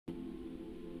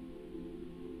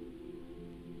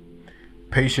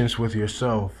Patience with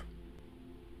yourself.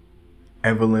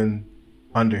 Evelyn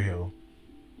Underhill.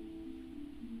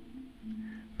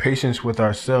 Patience with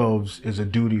ourselves is a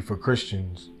duty for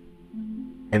Christians,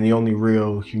 and the only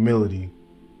real humility,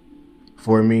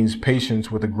 for it means patience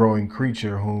with a growing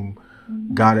creature whom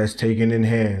God has taken in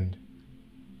hand,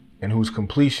 and whose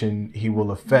completion he will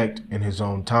effect in his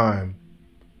own time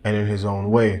and in his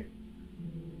own way.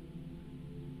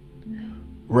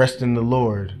 Rest in the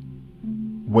Lord,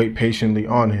 wait patiently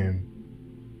on him,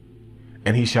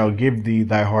 and he shall give thee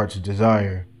thy heart's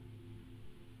desire.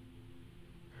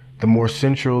 The more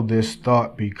central this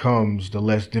thought becomes, the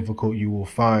less difficult you will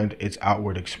find its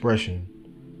outward expression.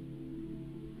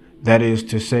 That is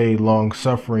to say,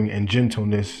 long-suffering and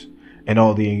gentleness and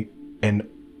all the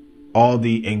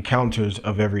encounters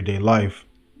of everyday life.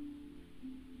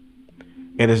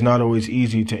 It is not always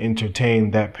easy to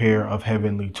entertain that pair of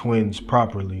heavenly twins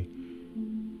properly.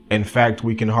 In fact,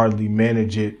 we can hardly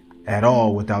manage it at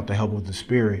all without the help of the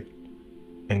Spirit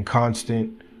and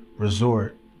constant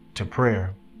resort to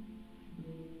prayer.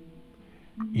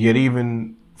 Yet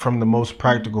even from the most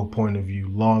practical point of view,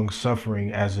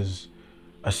 long-suffering as is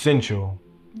essential,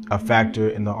 a factor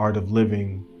in the art of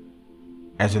living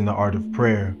as in the art of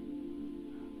prayer.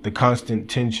 The constant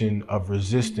tension of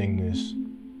resisting this,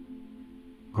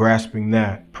 grasping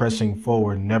that, pressing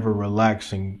forward, never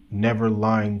relaxing, never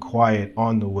lying quiet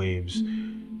on the waves,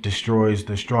 destroys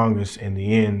the strongest in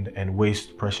the end and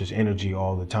wastes precious energy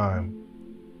all the time.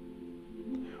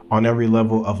 On every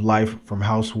level of life, from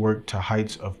housework to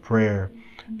heights of prayer,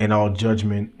 in all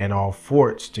judgment and all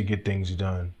forts to get things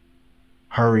done,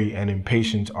 hurry and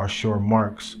impatience are sure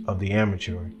marks of the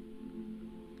amateur.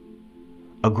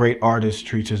 A great artist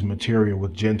treats his material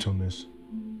with gentleness,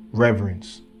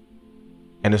 reverence,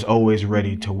 and is always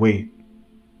ready to wait.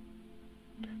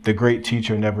 The great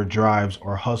teacher never drives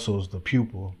or hustles the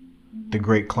pupil. The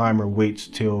great climber waits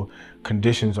till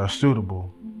conditions are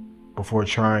suitable before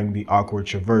trying the awkward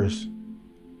traverse.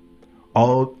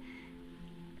 All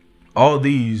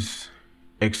these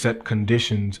accept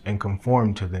conditions and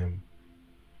conform to them.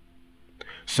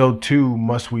 So too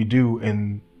must we do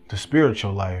in the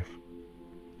spiritual life.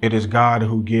 It is God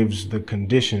who gives the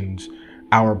conditions.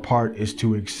 Our part is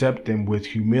to accept them with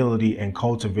humility and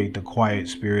cultivate the quiet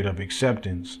spirit of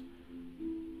acceptance.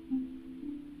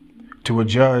 To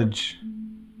adjust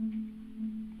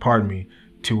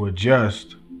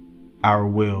our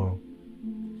will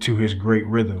to his great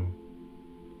rhythm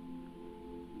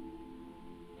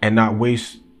and not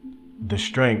waste the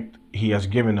strength he has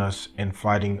given us in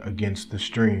fighting against the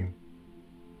stream.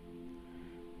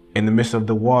 In the midst of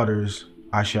the waters,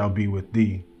 I shall be with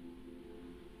thee.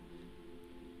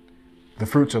 The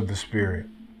fruits of the Spirit.